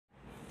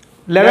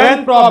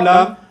11th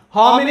problem.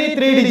 How many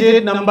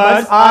 3-digit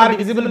numbers are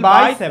divisible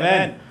by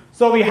 7?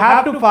 So we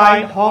have to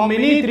find how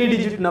many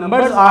 3-digit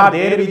numbers are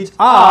there which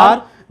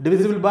are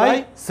divisible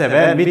by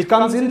 7, which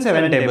comes in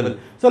 7 table.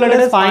 So let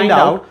us find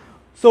out.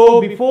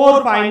 So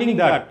before finding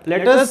that,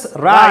 let us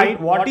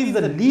write what is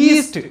the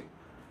least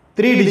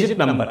 3-digit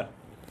number.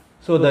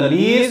 So the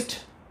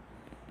least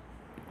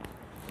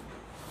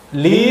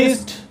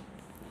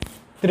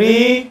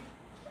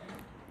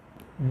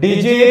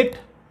 3-digit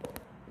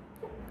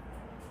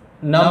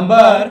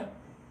number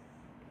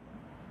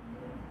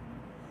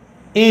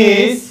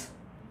is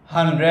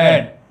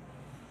 100.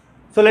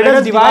 So let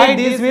us divide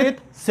this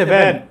with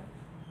 7.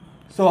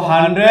 So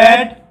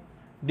 100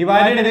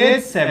 divided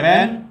with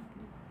 7.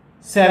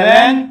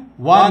 7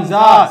 ones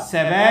are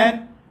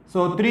 7.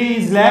 So 3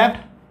 is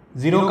left.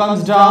 0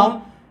 comes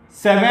down.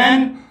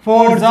 7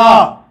 fours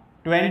are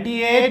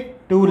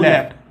 28. 2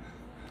 left.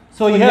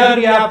 So here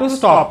we have to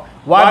stop.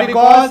 Why?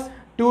 Because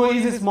 2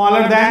 is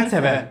smaller than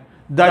 7.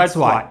 That's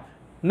why.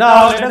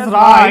 Now let us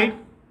write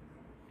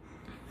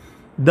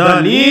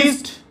the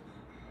least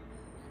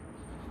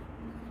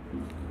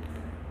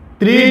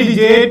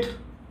 3-digit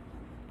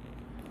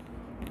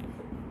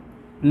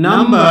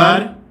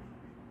number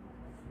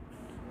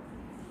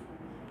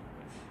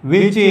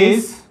which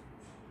is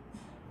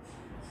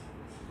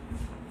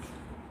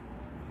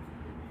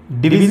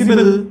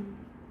divisible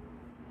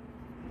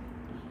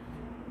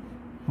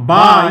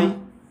by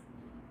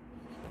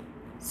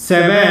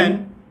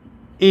 7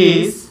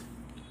 is.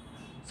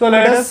 So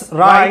let us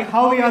write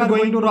how we are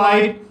going to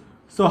write.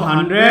 So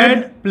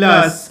 100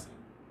 plus,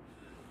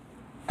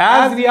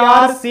 as we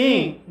are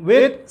seeing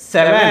with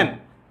 7,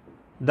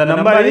 the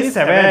number is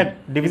 7.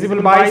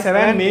 Divisible by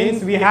 7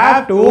 means we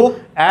have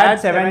to add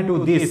 7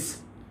 to this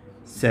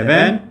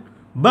 7,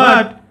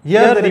 but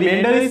here the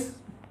remainder is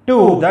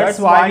 2. That's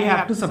why we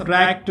have to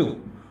subtract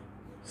 2.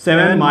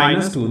 7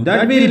 minus 2,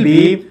 that will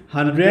be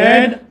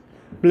 100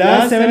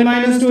 plus 7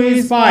 minus 2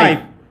 is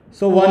 5.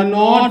 So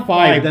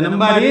 105. The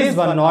number is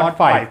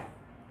 105.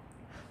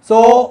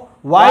 So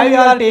why we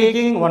are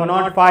taking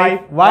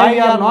 105? Why we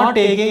are not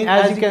taking,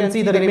 as you can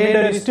see the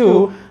remainder is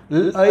 2.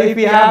 If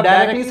we have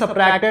directly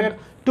subtracted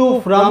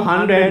 2 from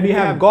 100, we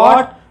have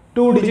got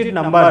 2-digit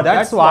number.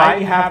 That's why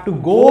we have to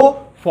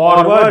go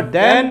forward,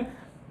 then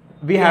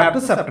we have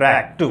to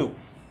subtract 2.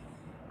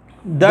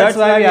 That's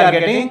why we are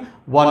getting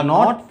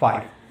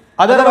 105.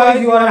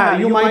 Otherwise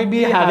you might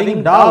be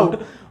having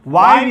doubt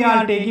why we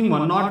are taking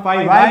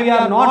 105, why we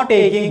are not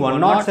taking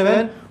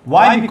 107.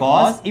 Why?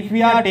 Because if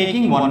we are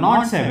taking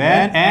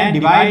 107 and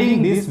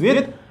dividing this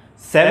with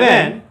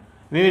 7,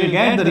 we will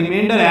get the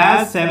remainder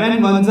as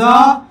 7 ones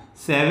are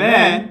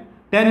 7.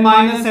 10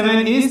 minus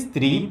 7 is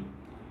 3.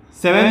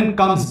 7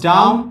 comes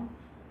down.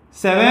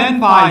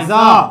 7 fives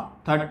are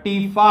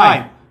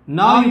 35.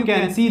 Now you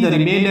can see the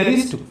remainder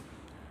is 2.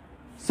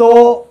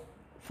 So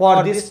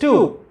for this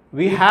 2,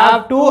 we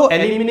have to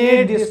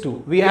eliminate this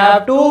 2. We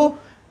have to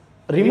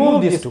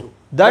remove this 2.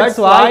 That's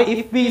why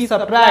if we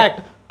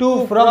subtract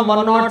 2 from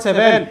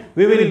 107,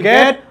 we will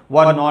get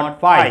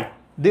 105.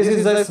 This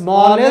is the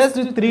smallest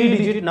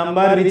 3-digit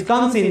number which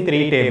comes in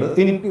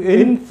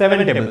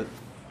 7 table.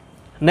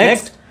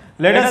 Next,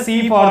 let us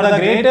see for the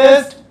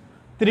greatest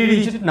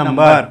 3-digit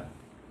number.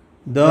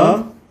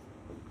 The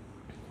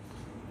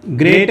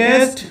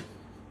greatest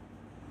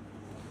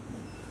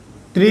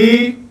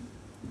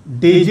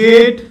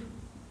 3-digit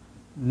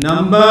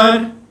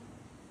number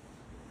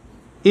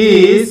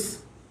is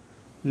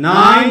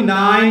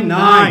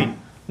 999.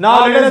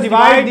 Now let us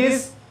divide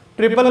this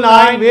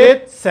 999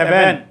 with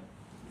 7.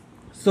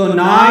 So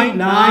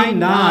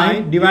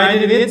 999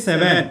 divided with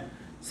 7.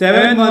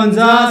 7 ones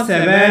are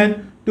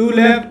 7. 2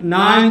 left,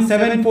 9.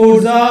 7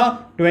 fours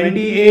are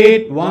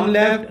 28. 1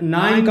 left,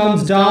 9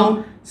 comes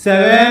down.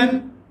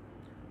 7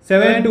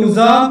 twos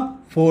are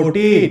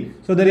 14.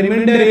 So the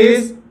remainder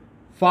is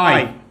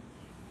 5.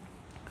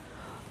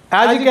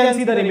 As you can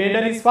see, the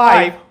remainder is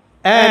 5,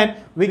 and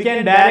we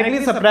can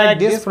directly subtract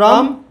this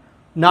from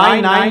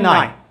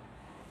 999.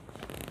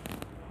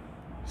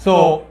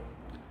 So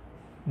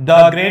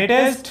the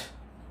greatest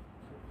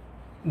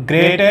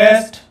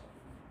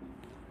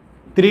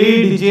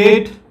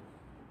 3-digit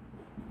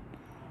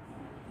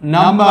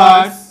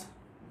number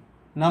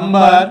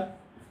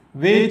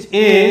which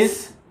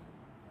is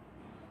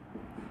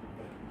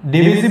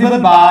divisible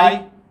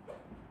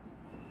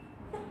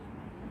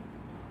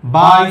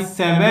by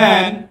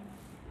 7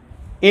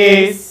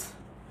 is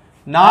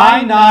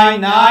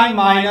 999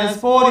 minus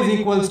 4 is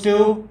equals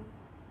to,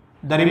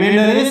 the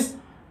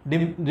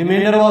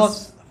remainder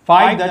was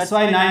 5, that's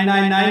why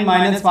 999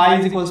 minus 5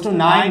 is equals to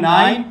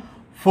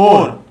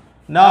 994.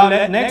 Now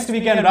next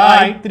we can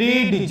write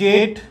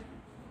 3-digit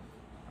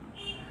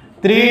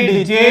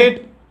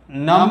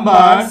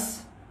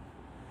numbers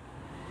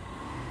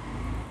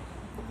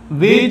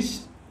which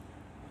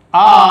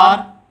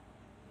are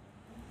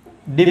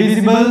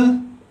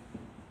divisible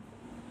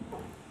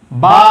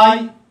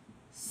by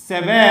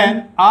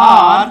 7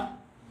 are,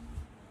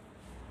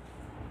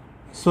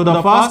 so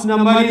the first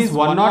number is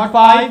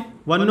 105.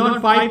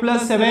 105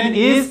 plus 7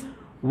 is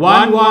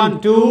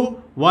 112.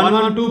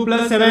 112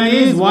 plus 7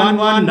 is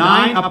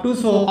 119 up to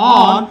so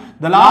on.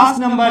 The last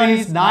number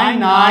is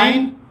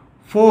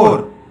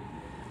 994.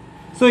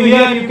 So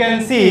here you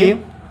can see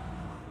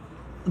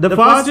the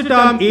first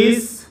term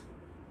is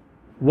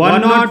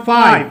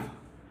 105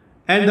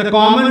 and the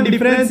common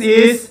difference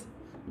is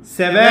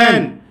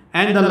 7,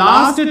 and the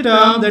last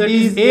term, that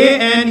is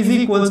an, is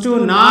equals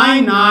to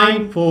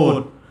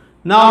 994.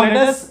 Now let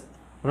us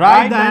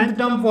write the nth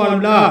term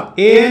formula.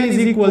 An is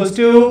equals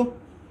to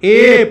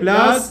a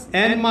plus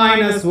n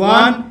minus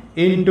 1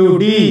 into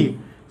d.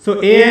 So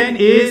an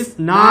is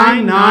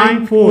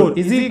 994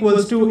 is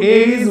equals to a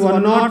is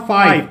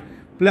 105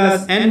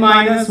 plus n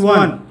minus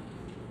 1.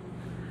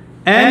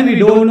 And we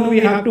don't know, we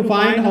have to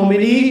find how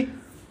many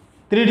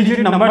 3-digit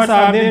numbers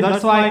are there.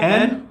 That's why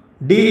n.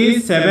 D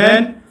is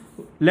 7.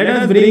 Let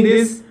us bring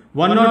this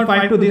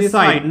 105 to this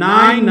side.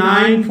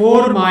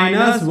 994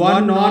 minus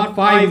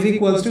 105 is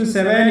equals to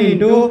 7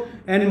 into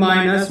n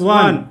minus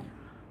 1.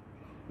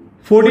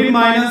 14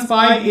 minus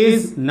 5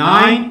 is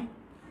 9.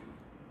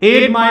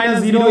 8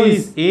 minus 0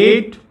 is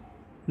 8.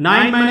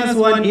 9 minus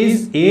 1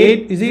 is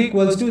 8 is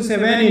equals to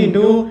 7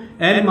 into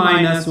n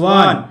minus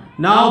 1.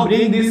 Now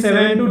bring this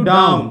 7 to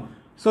down.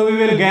 So we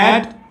will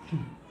get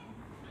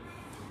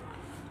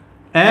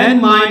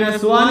n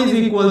minus 1 is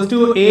equals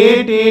to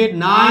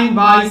 889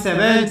 by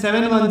 7.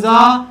 7 ones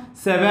are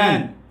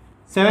 7.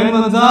 7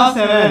 ones are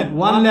 7.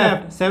 1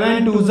 left.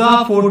 7 twos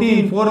are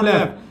 14. 4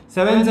 left.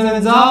 7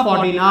 sevens are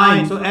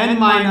 49. So n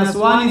minus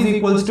 1 is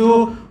equals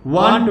to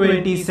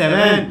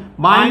 127.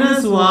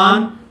 Minus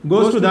 1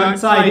 goes to that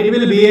side. It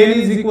will be n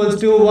is equals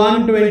to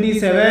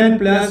 127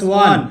 plus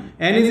 1.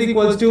 N is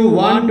equals to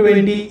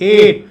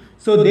 128.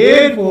 So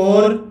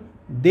therefore,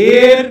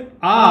 there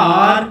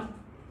are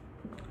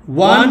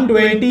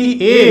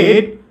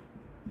 128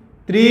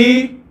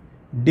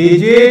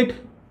 3-digit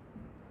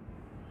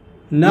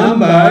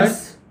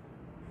numbers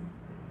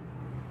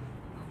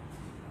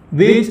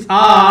which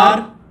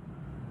are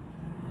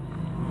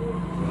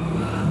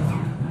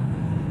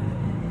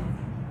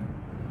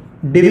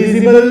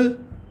divisible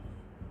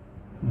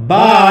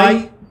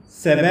by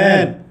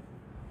 7.